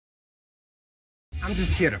I'm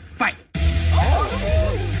just here to fight.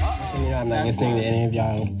 You know, I'm not listening to any of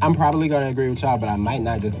y'all. I'm probably gonna agree with y'all, but I might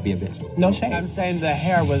not, just be a bitch. No shame. I'm saying the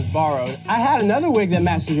hair was borrowed. I had another wig that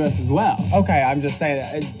matched the dress as well. Okay, I'm just saying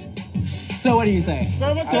that. So what are you saying? So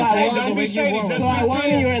I won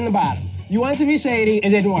and you were in the bottom. You wanted to be shady, it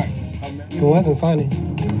didn't work. It wasn't funny.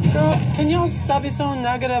 Girl, can y'all stop being so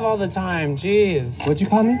negative all the time? Jeez. What'd you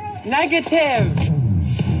call me? Negative.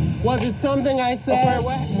 Was it something I said?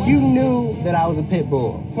 You knew that I was a pit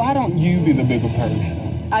bull. Why don't you be the bigger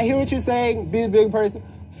person? I hear what you're saying, be the big person.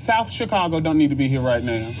 South Chicago don't need to be here right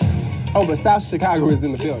now. Oh, but South Chicago is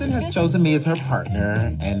in the building. Vixen has chosen me as her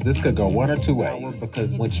partner, and this could go one or two ways.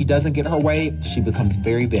 Because when she doesn't get her way, she becomes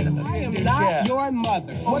very venomous. I am not your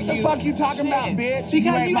mother. What the fuck you talking about, bitch?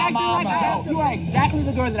 Because you acted like you are exactly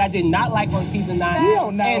the girl that I did not like on season 9. You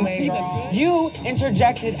don't know me, girl. You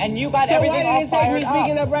interjected and you got everything all fired up. So why did it take me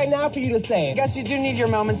speaking up right now for you to say I it? guess you do need your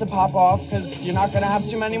moment to pop off because you're not going to have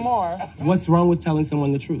too many more. What's wrong with telling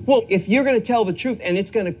someone the truth? Well, if you're going to tell the truth and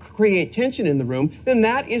it's going to create tension in the room, then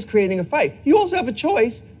that is creating a fight. You also have a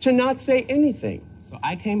choice to not say anything. So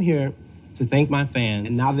I came here to thank my fans,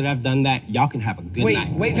 and now that I've done that, y'all can have a good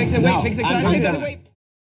night. Wait, Vixen, No, Vixen, can I'm I say done. something? Wait.